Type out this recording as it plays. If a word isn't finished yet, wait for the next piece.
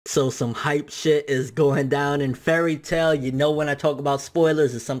So some hype shit is going down in Fairy Tail. You know, when I talk about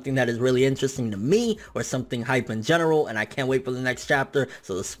spoilers, it's something that is really interesting to me or something hype in general, and I can't wait for the next chapter.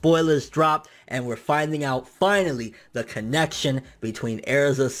 So the spoilers dropped and we're finding out finally the connection between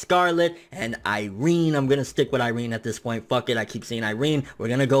Erza Scarlet and Irene. I'm gonna stick with Irene at this point. Fuck it, I keep saying Irene. We're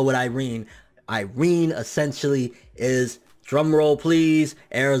gonna go with Irene. Irene essentially is, drumroll please,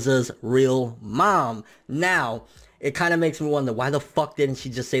 Erza's real mom. Now, it kind of makes me wonder, why the fuck didn't she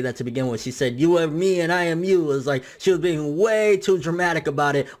just say that to begin with? She said, you are me and I am you. It was like, she was being way too dramatic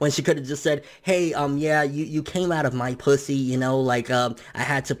about it when she could have just said, hey, yeah, you came out of my pussy, you know, like, I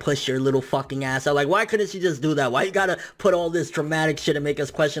had to push your little fucking ass out. Like, why couldn't she just do that? Why you gotta put all this dramatic shit and make us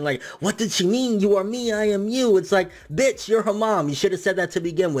question, like, what did she mean? You are me, I am you. It's like, bitch, you're her mom. You should have said that to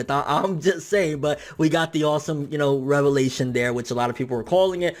begin with. I'm just saying, but we got the awesome, you know, revelation there, which a lot of people were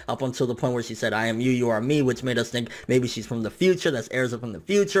calling it, up until the point where she said, I am you, you are me, which made us think maybe she's from the future, that's Erza from the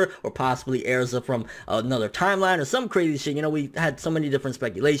future, or possibly Erza from another timeline, or some crazy shit. You know, we had so many different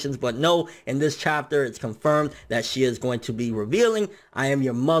speculations, but no, in this chapter, it's confirmed that she is going to be revealing, I am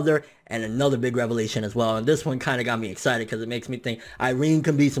your mother, and another big revelation as well. And this one kind of got me excited because it makes me think Irene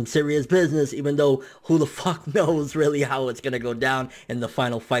can be some serious business, even though who the fuck knows really how it's going to go down in the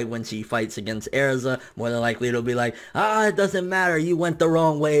final fight when she fights against Erza. More than likely it'll be like, it doesn't matter, you went the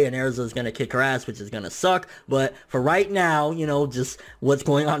wrong way, and Erza's going to kick her ass, which is going to suck. But for right now, you know, just what's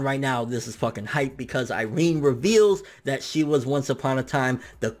going on right now, this is fucking hype because Irene reveals that she was once upon a time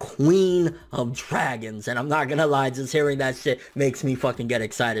the queen of dragons. And I'm not going to lie, just hearing that shit makes me fucking get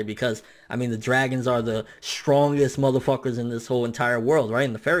excited because I mean, the dragons are the strongest motherfuckers in this whole entire world, right?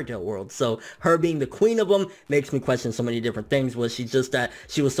 In the fairy tale world. So her being the queen of them makes me question so many different things. Was she just that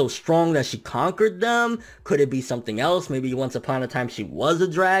she was so strong that she conquered them? Could it be something else? Maybe once upon a time she was a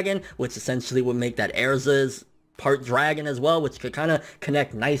dragon, which essentially would make that Erza's part dragon as well, which could kind of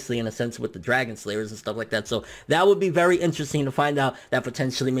connect nicely in a sense with the dragon slayers and stuff like that. So that would be very interesting to find out that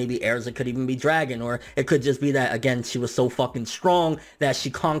potentially maybe Erza could even be dragon, or it could just be that, again, she was so fucking strong that she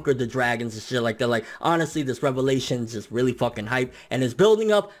conquered the dragons and shit like that. Like, honestly, this revelation is just really fucking hype and is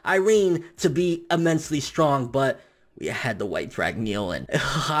building up Irene to be immensely strong, but we had the white dragon Neil, and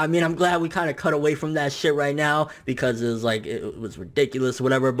I mean, I'm glad we kind of cut away from that shit right now because it was like, it was ridiculous or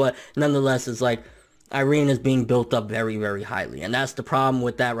whatever, but nonetheless, it's like, Irene is being built up very, very highly. And that's the problem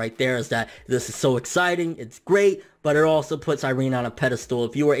with that right there, is that this is so exciting, it's great, but it also puts Irene on a pedestal.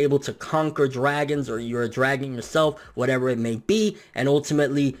 If you were able to conquer dragons, or you're a dragon yourself, whatever it may be, and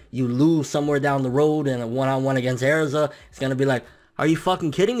ultimately you lose somewhere down the road in a one-on-one against Erza, it's gonna be like, are you fucking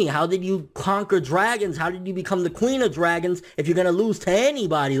kidding me? How did you conquer dragons? How did you become the queen of dragons if you're gonna lose to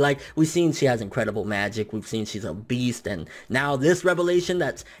anybody? Like, we've seen she has incredible magic. We've seen she's a beast. And now this revelation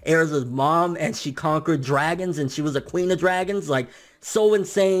that's Erza's mom and she conquered dragons and she was a queen of dragons. Like, so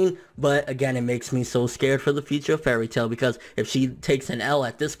insane. But again, it makes me so scared for the future of Fairy Tail, because if she takes an L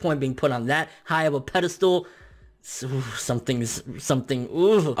at this point, being put on that high of a pedestal, something.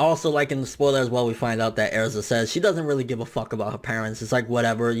 Also, like in the spoiler as well, we find out that Erza says she doesn't really give a fuck about her parents. It's like,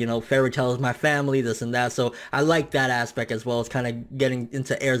 whatever, you know, Fairy Tail is my family, this and that. So I like that aspect as well. It's kind of getting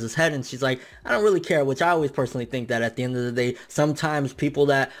into Erza's head, and she's like, I don't really care, which I always personally think that at the end of the day, sometimes people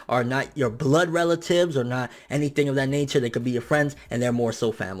that are not your blood relatives or not anything of that nature, they could be your friends, and they're more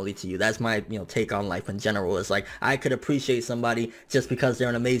so family to you. That's my, you know, take on life in general. It's like, I could appreciate somebody just because they're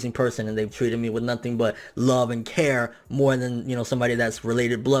an amazing person and they've treated me with nothing but love and care, more than, you know, somebody that's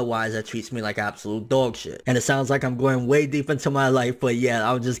related blood-wise that treats me like absolute dog shit. And it sounds like I'm going way deep into my life, but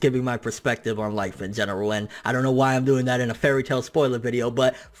yeah, I'm just giving my perspective on life in general, and I don't know why I'm doing that in a Fairy Tail spoiler video,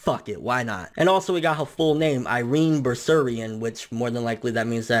 but fuck it, why not? And also, we got her full name, Irene Bersurian, which more than likely that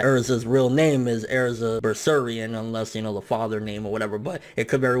means that Erza's real name is Erza Bersurian, unless, you know, the father name or whatever, but it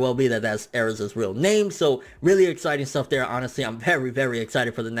could very well be that that's Erza's real name. So really exciting stuff there. Honestly, I'm very, very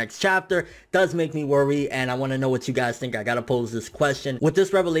excited for the next chapter. Does make me worry, and I want to know what you guys think. I gotta pose this question. With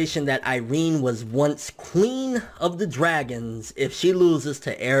this revelation that Irene was once queen of the dragons, if she loses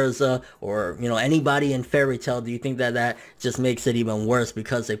to Erza or, you know, anybody in Fairy Tail, do you think that that just makes it even worse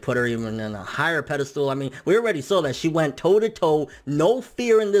because they put her even in a higher pedestal? I mean, we already saw that she went toe to toe, no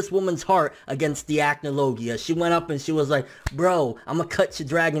fear in this woman's heart, against the Acnologia. She went up and she was like, bro, I'm gonna cut your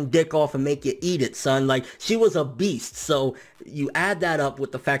dragon dick off and make you eat it, son. Like, she was a beast. So you add that up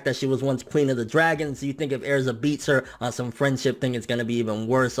with the fact that she was once queen of the dragons. Do you think if Erza Erza beats her on some friendship thing, it's gonna be even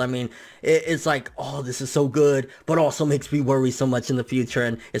worse. I mean, it's like, oh, this is so good, but also makes me worry so much in the future,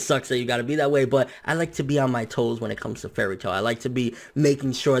 and it sucks that you gotta be that way, but I like to be on my toes when it comes to Fairy Tail. I like to be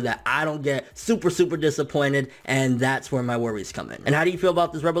making sure that I don't get super disappointed, and that's where my worries come in. And how do you feel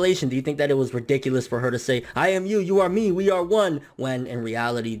about this revelation? Do you think that it was ridiculous for her to say, I am you, you are me, we are one, when in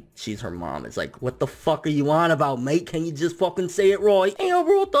reality, she's her mom? It's like, what the fuck are you on about, mate? Can you just fucking say it raw? Ain't no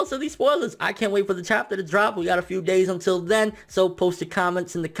real thoughts of these spoilers. I can't wait for the chapter to drop. We got a few days until then, so post your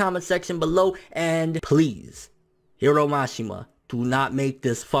comments in the comment section below, and please, Hiro Mashima, do not make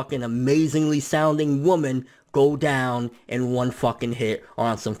this fucking amazingly sounding woman go down in one fucking hit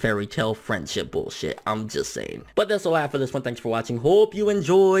on some Fairy Tail friendship bullshit. I'm just saying. But that's all I have for this one. Thanks for watching. Hope you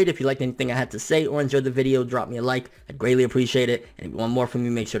enjoyed. If you liked anything I had to say or enjoyed the video, drop me a like. I'd greatly appreciate it. And if you want more from me,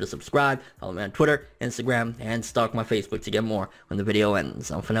 make sure to subscribe. Follow me on Twitter, Instagram, and stalk my Facebook to get more when the video ends.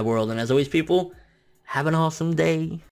 I'm ForneverWorld, and as always, people, have an awesome day.